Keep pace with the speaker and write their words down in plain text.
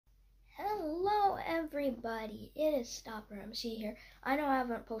everybody, it is Stopper MC here. I know I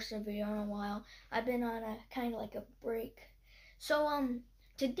haven't posted a video in a while. I've been on a kind of like a break. So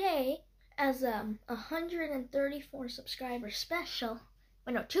today, as 134 subscriber special,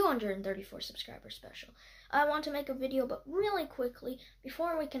 well, no, 234 subscriber special, I want to make a video, but really quickly,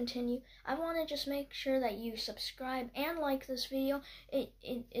 before we continue, I want to just make sure that you subscribe and like this video.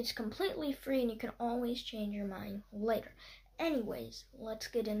 It's completely free and you can always change your mind later. Anyways, let's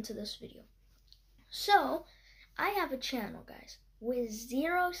get into this video. So, I have a channel, guys, with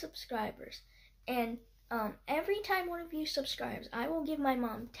 0 subscribers, and every time one of you subscribes, I will give my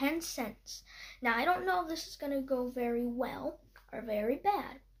mom 10 cents. Now, I don't know if this is going to go very well or very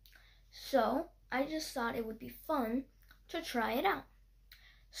bad, so I just thought it would be fun to try it out.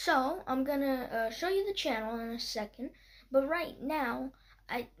 So, I'm going to show you the channel in a second, but right now,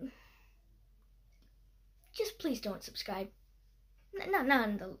 just please don't subscribe. Not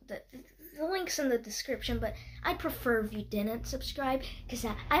in the link's in the description, but I'd prefer if you didn't subscribe, because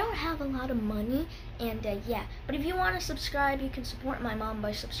I don't have a lot of money, and yeah. But if you want to subscribe, you can support my mom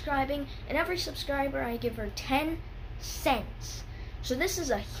by subscribing, and every subscriber I give her 10 cents. So this is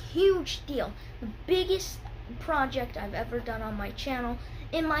a huge deal, the biggest project I've ever done on my channel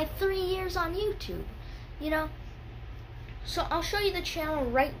in my 3 years on YouTube, you know. So I'll show you the channel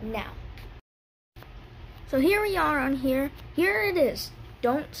right now. So here we are on here. Here it is.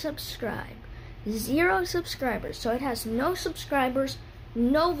 Don't subscribe. 0 subscribers. So it has no subscribers,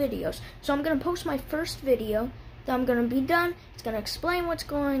 no videos. So I'm going to post my first video. Then I'm going to be done. It's going to explain what's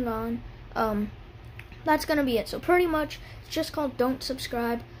going on. That's going to be it. So pretty much, it's just called Don't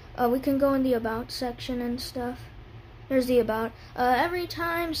Subscribe. We can go in the About section and stuff. There's the About. Every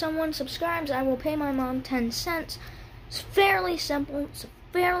time someone subscribes, I will pay my mom 10 cents. It's fairly simple. It's a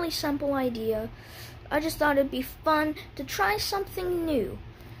fairly simple idea. I just thought it'd be fun to try something new.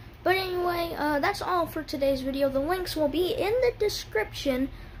 But anyway, that's all for today's video. The links will be in the description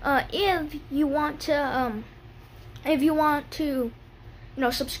if you want to, you know,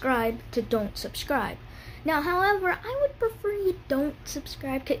 subscribe to Don't Subscribe. Now, however, I would prefer you don't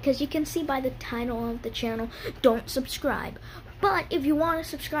subscribe, because you can see by the title of the channel, Don't Subscribe. But if you want to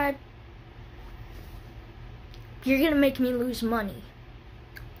subscribe, you're gonna make me lose money,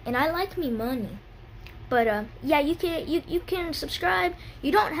 and I like me money. But yeah, you can subscribe.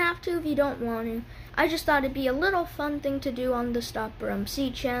 You don't have to if you don't want to. I just thought it'd be a little fun thing to do on the Stopper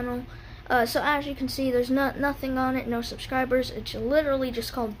MC channel. So as you can see, there's nothing on it, no subscribers. It's literally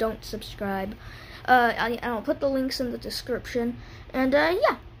just called Don't Subscribe. I'll put the links in the description. And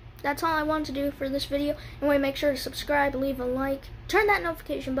yeah, that's all I wanted to do for this video. Anyway, make sure to subscribe, leave a like, turn that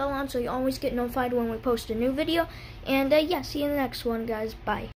notification bell on so you always get notified when we post a new video. And yeah, see you in the next one, guys.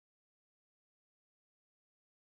 Bye.